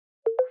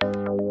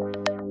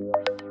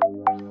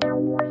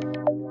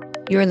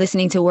You're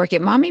listening to Work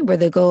It Mommy, where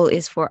the goal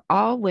is for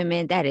all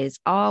women, that is,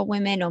 all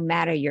women, no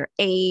matter your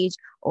age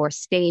or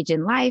stage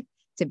in life,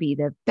 to be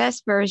the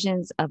best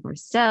versions of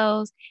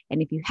ourselves.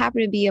 And if you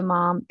happen to be a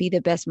mom, be the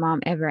best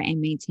mom ever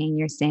and maintain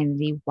your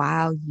sanity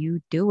while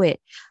you do it.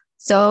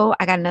 So,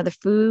 I got another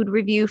food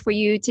review for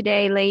you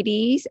today,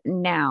 ladies.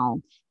 Now,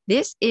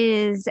 this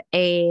is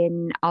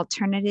an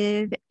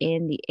alternative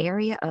in the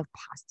area of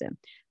pasta.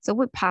 So,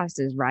 with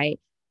pastas,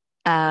 right?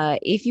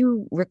 If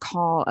you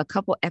recall a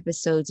couple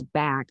episodes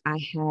back, I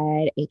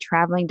had a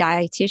traveling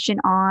dietitian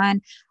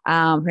on.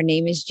 Her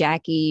name is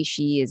Jackie.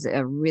 She is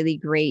a really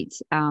great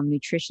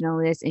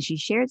nutritionalist, and she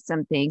shared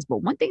some things. But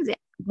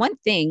one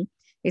thing,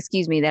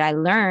 excuse me, that I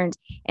learned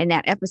in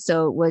that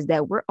episode was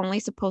that we're only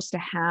supposed to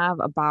have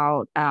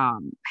about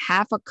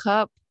half a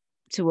cup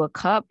to a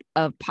cup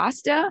of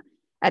pasta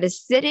at a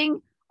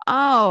sitting.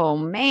 Oh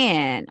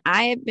man,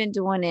 I have been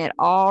doing it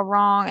all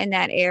wrong in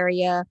that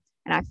area.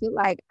 And I feel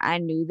like I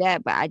knew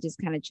that, but I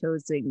just kind of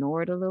chose to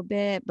ignore it a little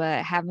bit.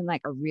 But having like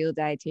a real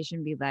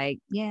dietitian be like,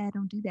 yeah,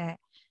 don't do that.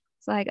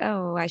 It's like,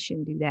 oh, I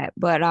shouldn't do that.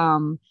 But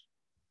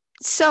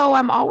so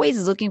I'm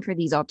always looking for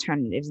these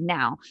alternatives.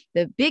 Now,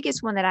 the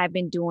biggest one that I've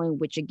been doing,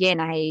 which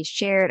again, I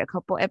shared a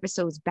couple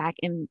episodes back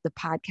in the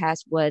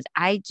podcast, was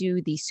I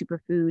do the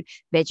superfood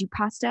veggie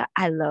pasta.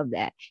 I love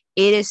that.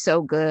 It is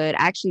so good. I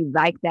actually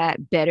like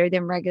that better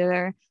than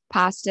regular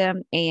pasta.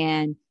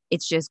 And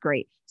it's just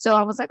great. So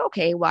I was like,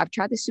 okay, well, I've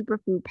tried the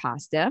superfood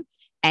pasta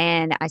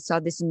and I saw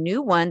this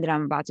new one that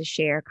I'm about to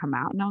share come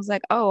out. And I was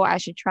like, oh, I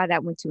should try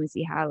that one too and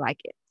see how I like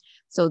it.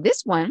 So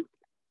this one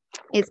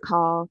is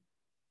called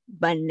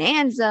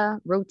Bonanza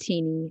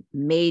Rotini,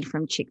 made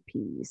from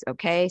chickpeas.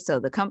 Okay. So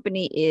the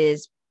company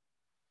is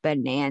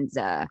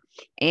Bonanza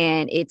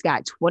and it's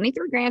got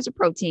 23 grams of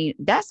protein.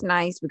 That's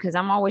nice because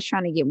I'm always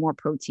trying to get more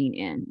protein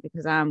in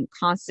because I'm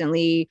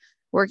constantly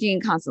working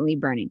and constantly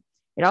burning.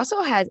 It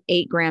also has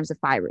 8 grams of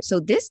fiber.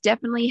 So this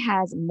definitely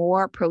has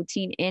more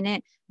protein in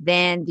it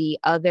than the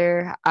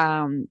other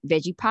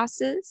veggie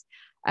pastas.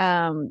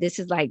 This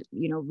is like,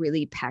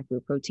 really packed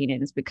with protein.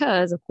 And it's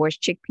because, of course,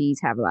 chickpeas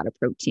have a lot of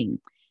protein.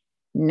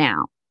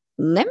 Now,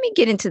 let me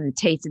get into the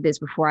taste of this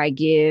before I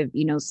give,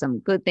 some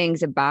good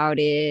things about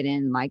it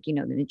and like, the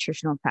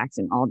nutritional facts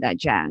and all that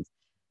jazz.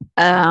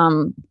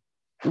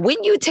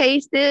 When you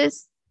taste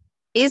this,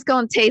 it's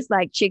going to taste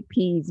like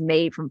chickpeas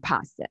made from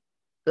pasta.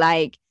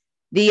 Like,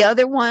 the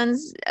other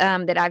ones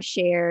that I've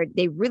shared,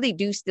 they really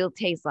do still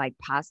taste like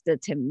pasta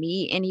to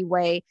me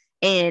anyway.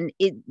 And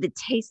the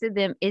taste of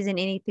them isn't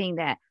anything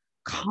that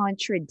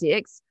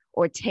contradicts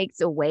or takes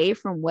away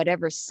from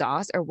whatever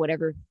sauce or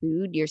whatever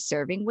food you're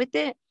serving with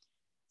it.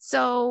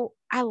 So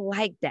I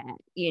like that,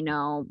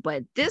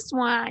 but this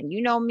one,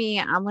 you know me,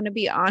 I'm going to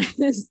be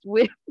honest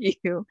with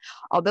you.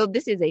 Although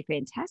this is a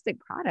fantastic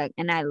product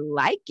and I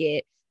like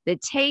it, the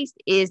taste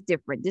is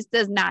different. This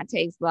does not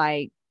taste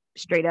like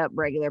straight up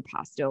regular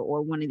pasta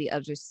or one of the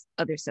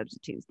other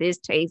substitutes. This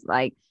tastes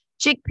like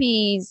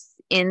chickpeas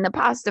in the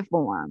pasta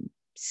form.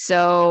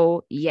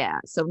 So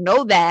yeah, so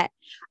know that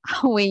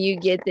when you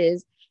get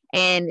this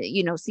and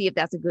see if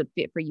that's a good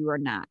fit for you or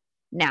not.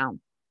 Now,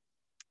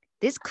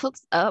 this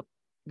cooks up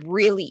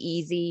really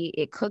easy.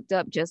 It cooked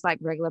up just like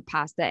regular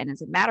pasta. And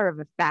as a matter of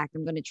fact,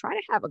 I'm going to try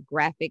to have a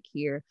graphic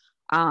here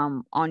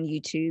on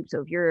YouTube.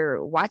 So if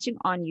you're watching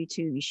on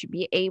YouTube, you should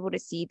be able to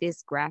see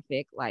this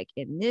graphic like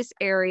in this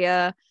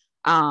area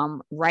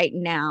right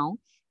now.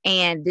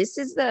 And this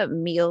is the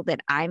meal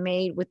that I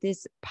made with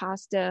this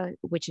pasta,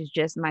 which is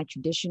just my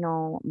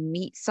traditional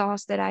meat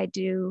sauce that I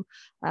do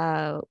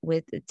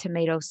with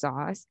tomato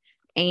sauce.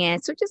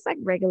 And so just like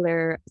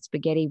regular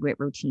spaghetti with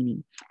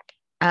rotini.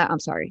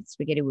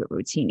 Spaghetti with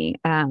rotini,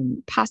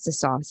 pasta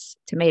sauce,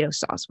 tomato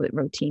sauce with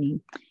rotini.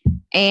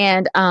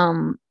 And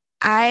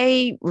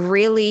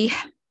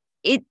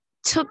it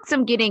took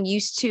some getting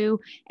used to,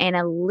 and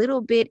a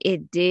little bit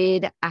it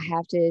did, I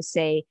have to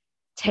say,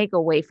 take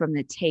away from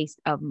the taste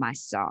of my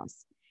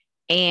sauce.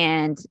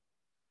 And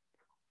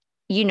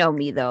you know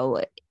me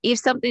though, if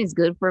something's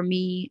good for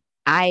me,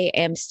 I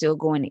am still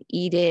going to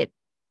eat it,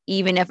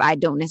 even if I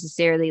don't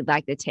necessarily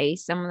like the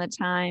taste some of the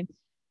time.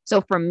 So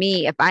for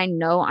me, if I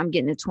know I'm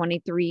getting the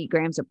 23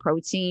 grams of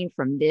protein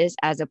from this,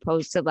 as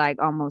opposed to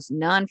like almost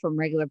none from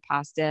regular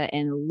pasta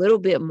and a little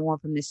bit more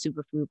from the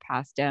superfood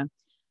pasta,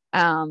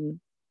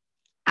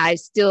 I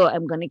still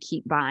am going to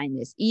keep buying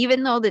this,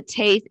 even though the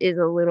taste is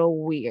a little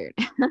weird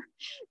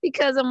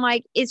because I'm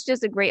like, it's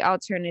just a great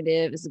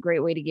alternative. It's a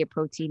great way to get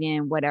protein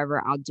in,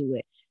 whatever, I'll do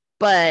it.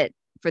 But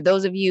for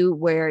those of you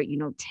where,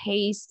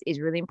 taste is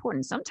really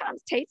important.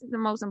 Sometimes taste is the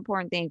most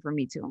important thing for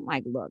me too. I'm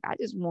like, look, I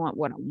just want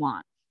what I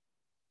want.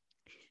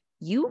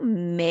 You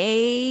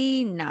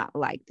may not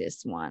like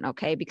this one,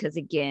 okay? Because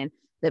again,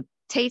 the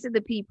taste of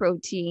the pea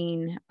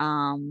protein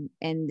and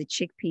the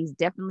chickpeas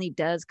definitely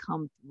does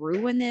come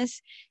through in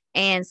this.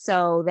 And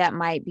so that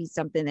might be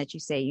something that you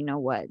say, you know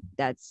what,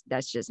 that's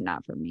just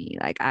not for me.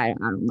 Like, I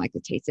don't like the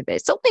taste of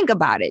it. So think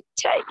about it.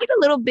 Take it a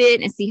little bit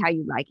and see how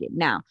you like it.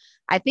 Now,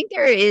 I think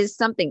there is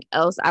something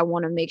else I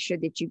want to make sure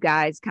that you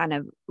guys kind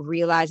of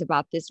realize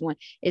about this one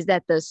is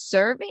that the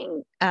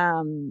serving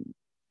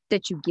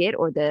that you get,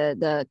 or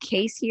the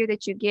case here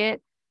that you get,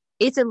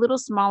 it's a little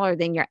smaller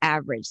than your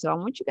average. So I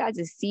want you guys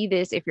to see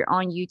this. If you're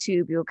on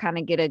YouTube, you'll kind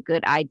of get a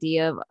good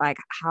idea of like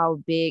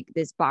how big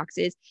this box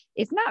is.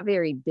 It's not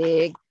very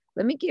big.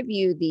 Let me give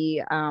you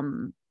the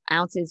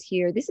ounces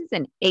here. This is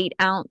an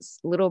 8-ounce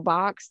little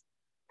box,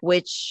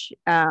 which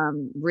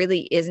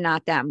really is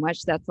not that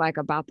much. That's like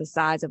about the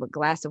size of a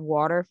glass of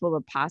water full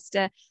of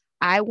pasta.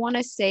 I want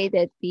to say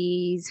that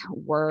these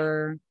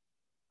were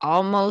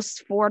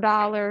almost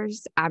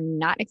 $4. I'm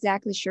not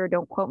exactly sure.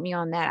 Don't quote me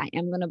on that. I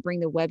am going to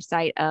bring the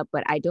website up,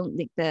 but I don't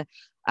think the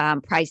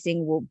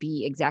pricing will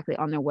be exactly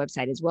on their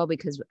website as well,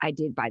 because I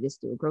did buy this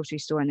through a grocery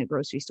store, and the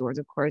grocery stores,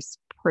 of course,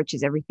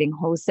 purchase everything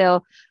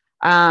wholesale.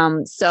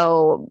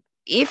 So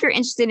if you're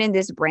interested in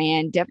this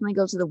brand, definitely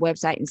go to the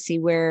website and see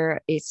where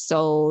it's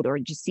sold, or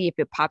just see if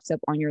it pops up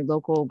on your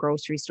local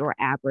grocery store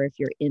app, or if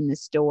you're in the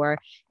store,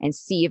 and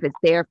see if it's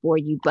there for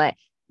you. But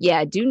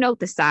yeah, do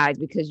note the size,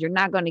 because you're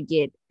not going to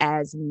get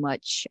as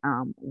much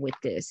with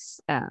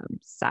this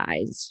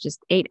size.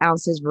 Just 8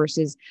 ounces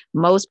versus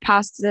most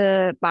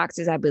pasta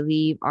boxes, I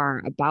believe,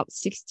 are about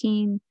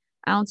 16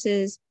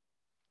 ounces,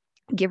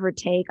 give or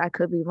take. I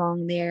could be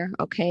wrong there.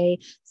 Okay.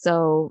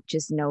 So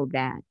just know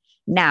that.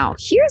 Now,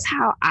 here's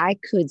how I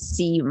could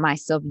see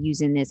myself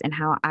using this, and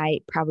how I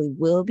probably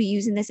will be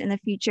using this in the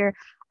future.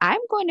 I'm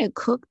going to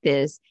cook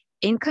this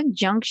in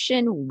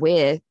conjunction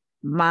with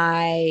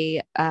my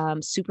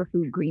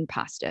superfood green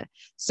pasta.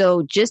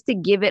 So just to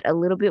give it a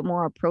little bit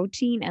more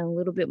protein and a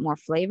little bit more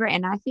flavor.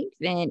 And I think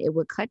then it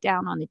would cut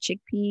down on the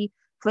chickpea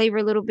flavor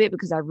a little bit,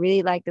 because I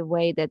really like the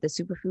way that the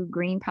superfood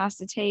green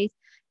pasta tastes.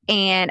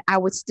 And I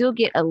would still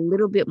get a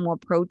little bit more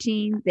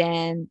protein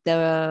than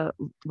the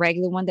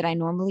regular one that I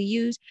normally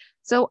use.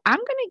 So I'm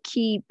going to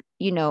keep,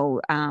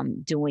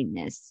 doing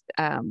this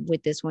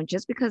with this one,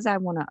 just because I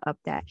want to up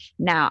that.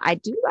 Now, I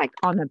do like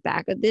on the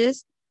back of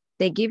this,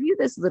 they give you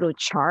this little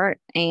chart,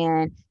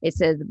 and it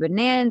says the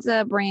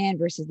Bonanza brand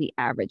versus the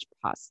average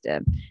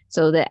pasta.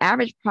 So the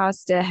average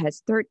pasta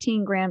has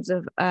 13 grams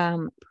of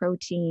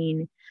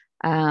protein,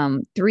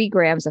 3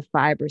 grams of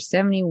fiber,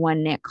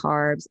 71 net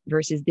carbs,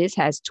 versus this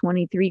has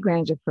 23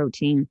 grams of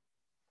protein,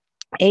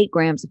 8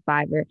 grams of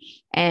fiber,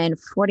 and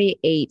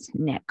 48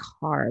 net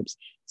carbs.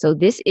 So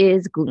this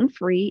is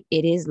gluten-free.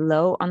 It is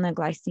low on the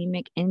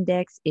glycemic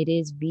index. It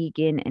is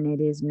vegan, and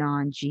it is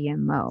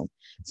non-GMO.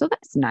 So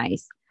that's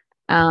nice.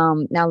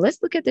 Now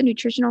let's look at the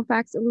nutritional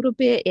facts a little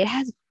bit. It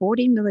has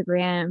 40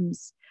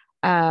 milligrams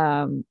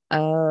of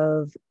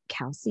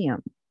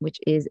calcium, which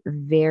is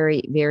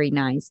very, very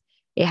nice.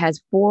 It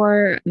has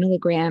 4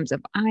 milligrams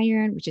of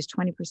iron, which is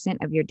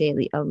 20% of your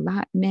daily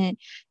allotment.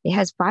 It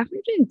has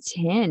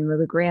 510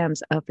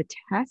 milligrams of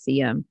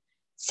potassium,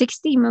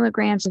 60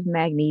 milligrams of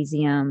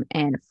magnesium,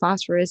 and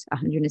phosphorus,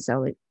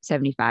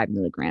 175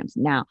 milligrams.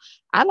 Now,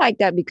 I like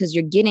that because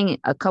you're getting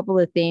a couple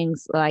of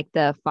things like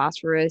the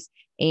phosphorus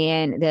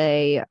and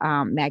the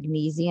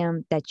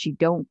magnesium that you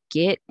don't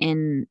get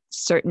in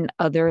certain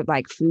other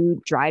like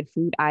dried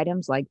food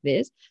items like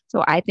this.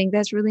 So I think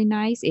that's really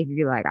nice. If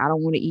you're like, I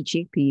don't want to eat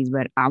chickpeas,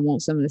 but I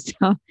want some of the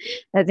stuff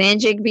that's in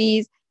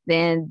chickpeas,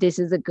 then this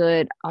is a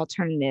good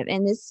alternative.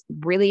 And this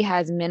really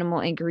has minimal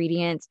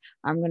ingredients.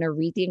 I'm going to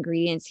read the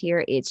ingredients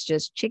here. It's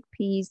just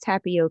chickpeas,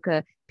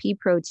 tapioca, pea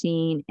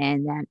protein,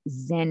 and that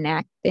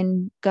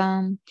zeaxanthin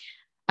gum.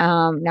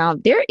 Now,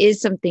 there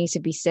is some things to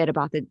be said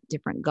about the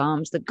different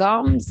gums. The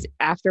gums,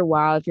 after a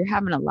while, if you're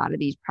having a lot of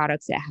these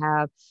products that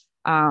have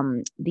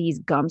these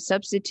gum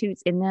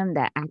substitutes in them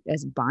that act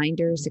as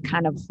binders to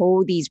kind of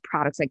hold these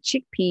products, like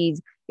chickpeas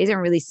isn't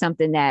really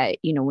something that,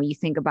 when you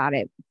think about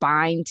it,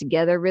 bind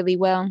together really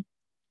well.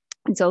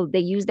 And so they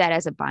use that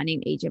as a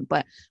binding agent.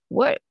 But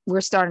what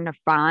we're starting to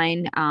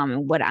find,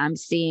 and what I'm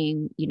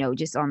seeing,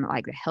 just on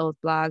like the health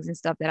blogs and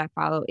stuff that I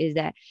follow, is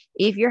that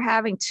if you're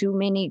having too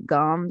many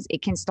gums,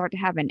 it can start to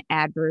have an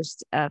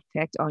adverse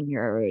effect on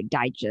your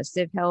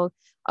digestive health.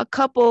 A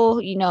couple,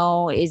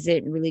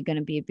 isn't really going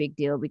to be a big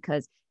deal,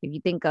 because if you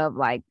think of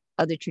like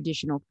other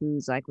traditional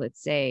foods, like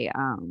let's say,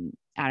 I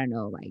don't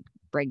know, like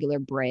regular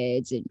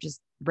breads and just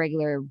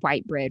regular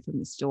white bread from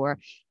the store,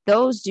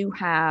 those do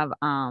have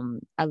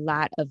a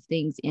lot of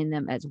things in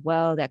them as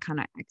well that kind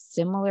of act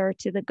similar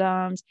to the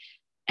gums.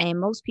 And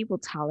most people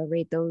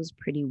tolerate those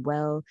pretty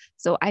well.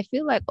 So I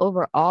feel like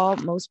overall,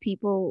 most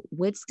people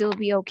would still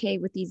be okay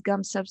with these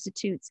gum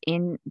substitutes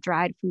in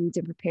dried foods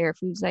and prepared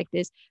foods like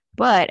this.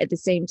 But at the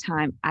same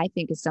time, I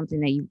think it's something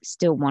that you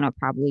still want to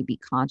probably be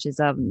conscious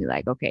of and be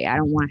like, okay, I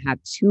don't want to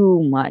have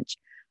too much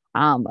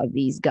of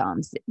these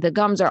gums. The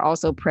gums are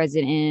also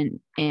present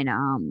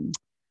in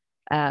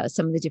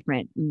some of the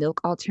different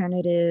milk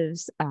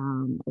alternatives,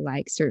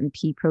 like certain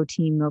pea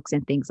protein milks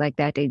and things like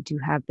that. They do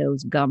have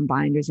those gum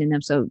binders in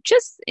them. So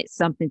just it's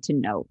something to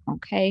note.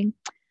 Okay.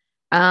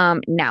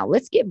 Now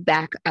let's get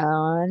back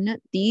on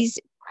these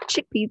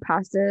chickpea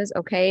pastas.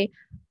 Okay.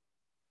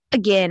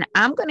 again,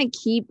 I'm going to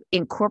keep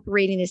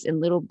incorporating this in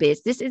little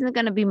bits. This isn't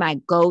going to be my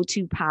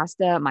go-to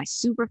pasta. My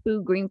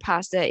superfood green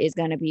pasta is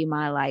going to be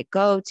my like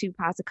go-to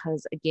pasta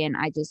because again,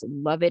 I just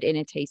love it and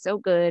it tastes so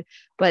good.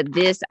 But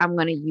this I'm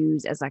going to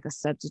use as like a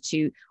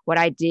substitute. What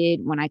I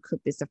did when I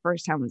cooked this the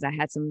first time was I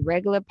had some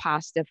regular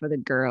pasta for the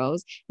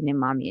girls, and then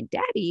mommy and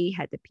daddy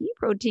had the pea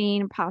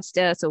protein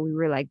pasta. So we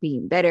were like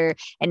being better.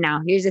 And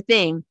now here's the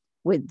thing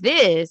with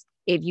this.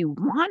 If you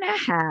want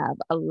to have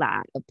a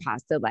lot of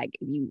pasta, like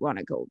if you want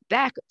to go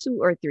back 2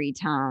 or 3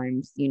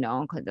 times,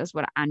 because that's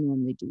what I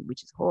normally do,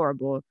 which is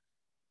horrible.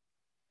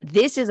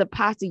 This is a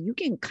pasta you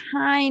can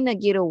kind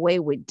of get away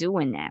with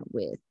doing that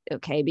with,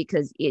 okay?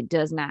 Because it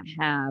does not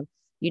have,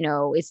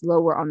 it's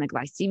lower on the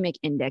glycemic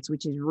index,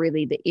 which is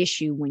really the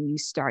issue when you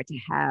start to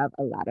have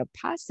a lot of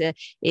pasta,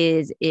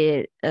 is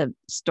it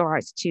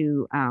starts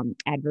to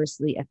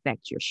adversely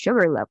affect your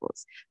sugar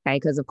levels, okay?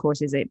 Because of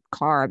course it's a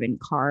carb, and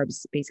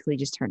carbs basically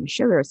just turn to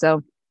sugar.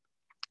 So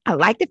I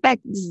like the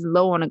fact that this is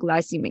low on a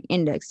glycemic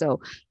index.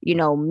 So,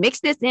 mix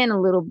this in a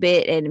little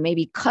bit and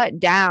maybe cut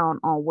down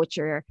on what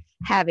you're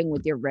having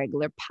with your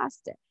regular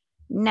pasta.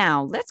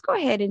 Now, let's go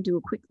ahead and do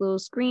a quick little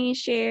screen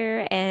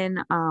share and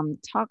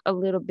talk a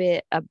little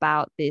bit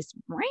about this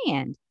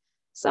brand.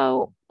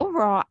 So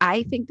overall,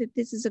 I think that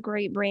this is a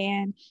great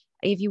brand.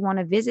 If you want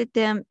to visit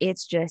them,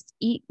 it's just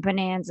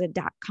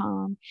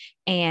eatbonanza.com.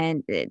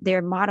 And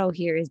their motto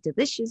here is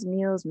delicious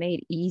meals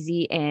made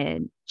easy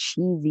and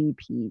cheesy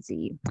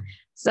peasy.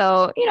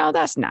 So,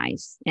 that's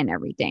nice and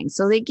everything.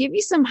 So they give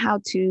you some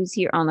how-tos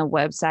here on the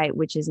website,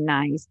 which is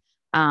nice.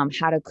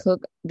 How to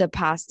cook the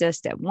pasta,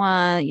 step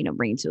 1,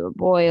 bring it to a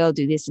boil,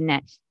 do this and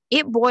that.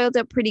 It boiled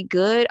up pretty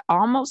good,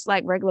 almost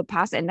like regular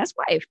pasta. And that's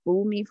why it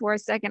fooled me for a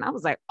second. I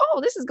was like,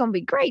 oh, this is going to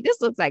be great. This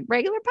looks like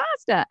regular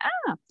pasta.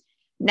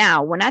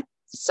 Now, when I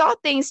saw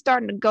things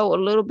starting to go a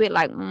little bit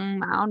like, I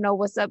don't know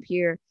what's up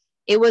here,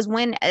 it was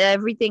when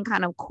everything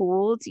kind of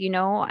cooled,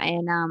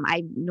 and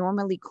I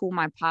normally cool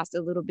my pasta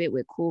a little bit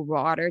with cool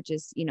water,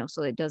 just,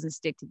 so it doesn't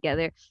stick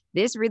together.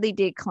 This really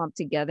did clump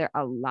together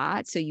a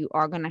lot. So you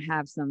are going to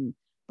have some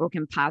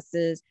broken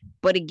pastas.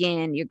 But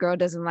again, your girl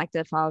doesn't like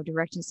to follow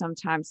directions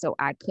sometimes. So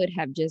I could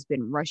have just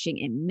been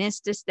rushing and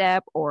missed a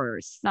step or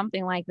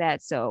something like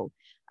that. So,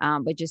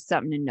 but just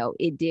something to note,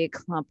 it did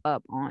clump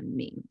up on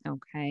me.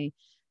 Okay.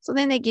 So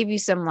then they give you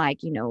some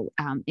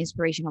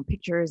inspirational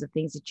pictures of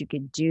things that you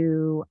could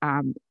do.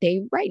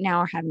 They right now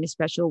are having a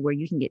special where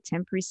you can get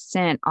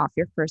 10% off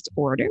your first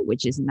order,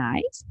 which is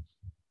nice.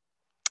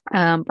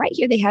 Right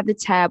here, they have the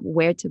tab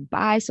where to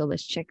buy. So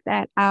let's check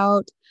that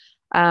out.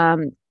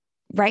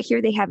 Right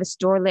here, they have a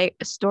store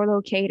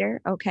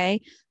locator.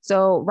 Okay.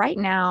 So right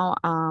now,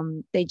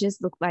 they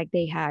just look like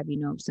they have,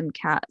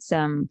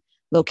 some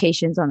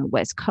locations on the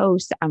West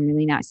Coast. I'm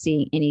really not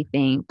seeing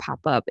anything pop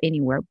up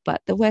anywhere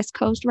but the West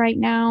Coast right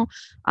now.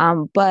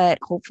 But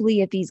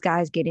hopefully if these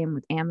guys get in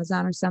with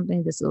Amazon or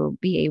something, this will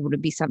be able to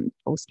be something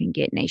folks can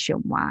get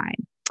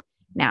nationwide.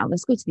 Now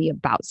let's go to the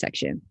about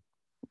section.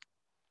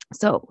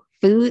 So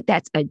food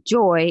that's a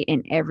joy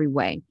in every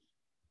way.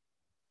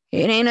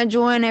 It ain't a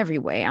joy in every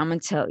way, I'm gonna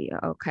tell you.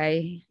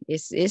 Okay,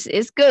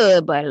 it's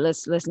good, but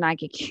let's not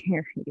get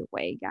carried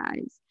away,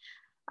 guys.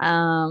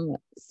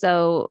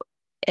 So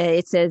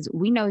it says,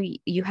 we know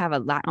you have a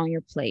lot on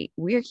your plate.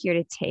 We're here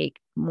to take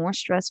more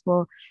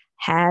stressful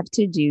have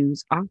to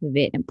do's off of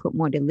it and put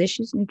more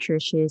delicious,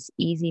 nutritious,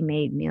 easy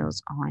made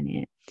meals on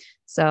it.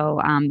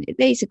 So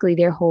basically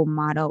their whole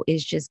motto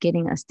is just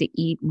getting us to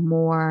eat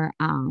more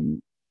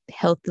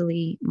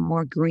healthily,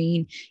 more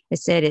green. It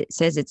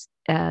says it's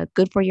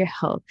good for your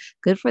health,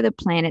 good for the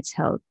planet's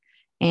health.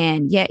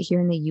 And yet here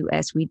in the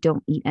US, we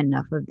don't eat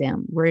enough of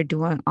them. We're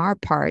doing our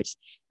parts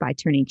by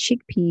turning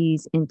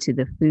chickpeas into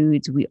the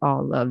foods we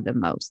all love the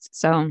most.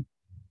 So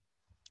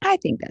I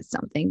think that's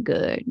something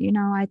good.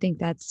 I think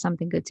that's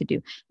something good to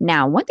do.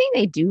 Now, one thing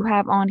they do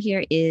have on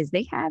here is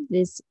they have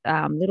this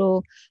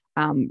little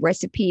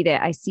recipe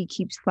that I see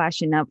keeps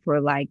flashing up for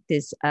like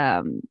this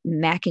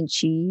mac and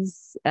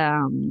cheese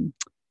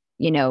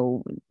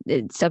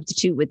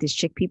substitute with this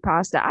chickpea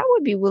pasta. I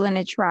would be willing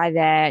to try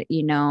that,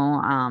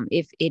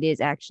 if it is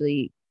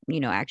actually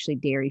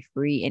dairy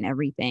free and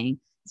everything.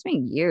 It's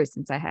been years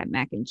since I had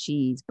mac and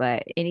cheese,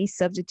 but any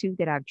substitute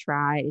that I've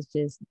tried, it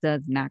just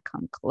does not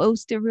come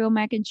close to real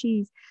mac and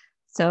cheese.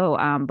 So,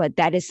 but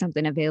that is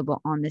something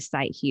available on the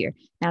site here.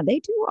 Now, they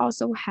do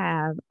also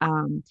have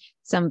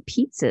some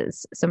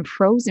pizzas, some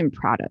frozen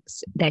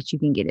products that you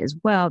can get as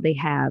well. They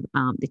have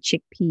the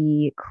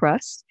chickpea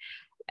crust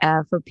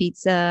for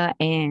pizza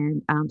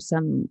and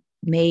some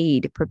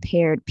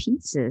prepared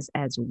pizzas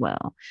as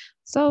well.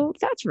 So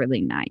that's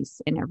really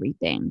nice and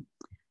everything.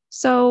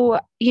 So,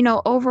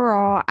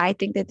 overall, I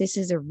think that this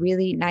is a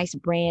really nice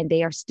brand.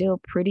 They are still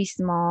pretty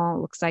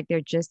small. Looks like they're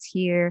just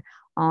here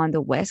on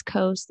the West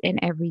Coast and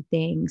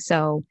everything.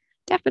 So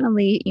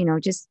definitely,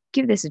 just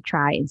give this a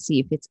try and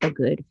see if it's a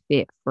good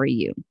fit for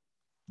you.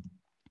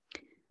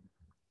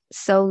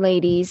 So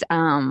ladies,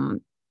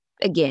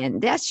 again,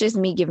 that's just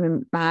me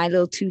giving my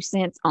little 2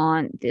 cents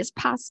on this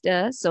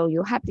pasta. So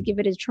you'll have to give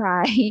it a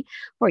try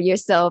for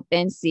yourself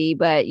and see.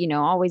 But,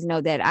 always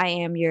know that I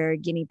am your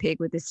guinea pig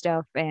with this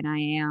stuff, and I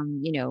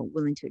am,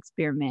 willing to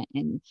experiment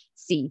and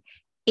see.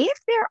 If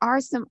there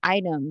are some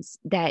items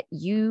that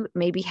you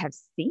maybe have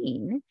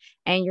seen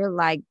and you're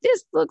like,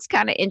 this looks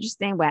kind of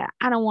interesting, but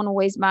I don't want to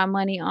waste my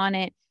money on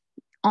it,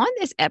 on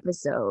this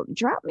episode,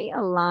 drop me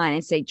a line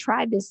and say,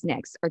 try this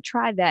next or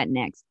try that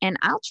next. And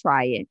I'll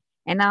try it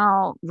and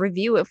I'll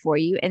review it for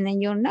you. And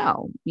then you'll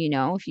know,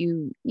 if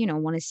you,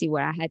 want to see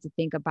what I had to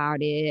think about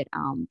it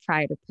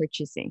prior to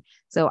purchasing.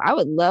 So I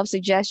would love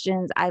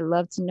suggestions. I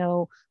love to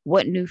know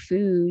what new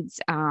foods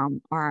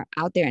are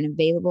out there and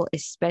available,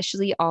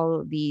 especially all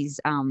of these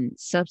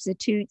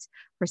substitutes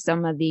for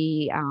some of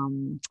the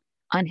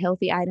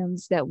unhealthy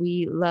items that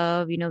we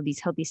love, these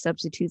healthy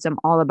substitutes. I'm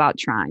all about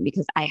trying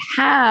because I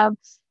have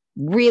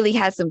really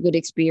had some good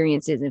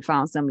experiences and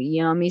found some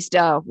yummy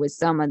stuff with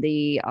some of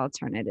the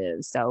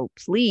alternatives. So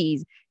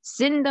please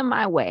send them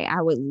my way.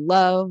 I would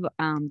love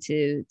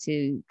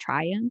to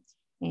try them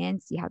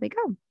and see how they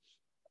go.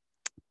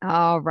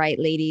 All right,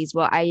 ladies.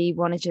 Well, I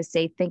want to just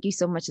say thank you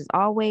so much as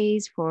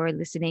always for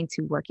listening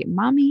to Work It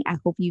Mommy. I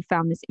hope you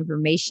found this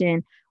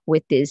information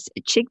with this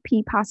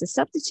chickpea pasta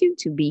substitute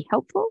to be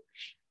helpful.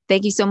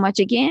 Thank you so much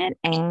again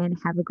and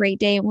have a great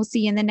day. And we'll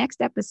see you in the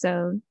next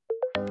episode.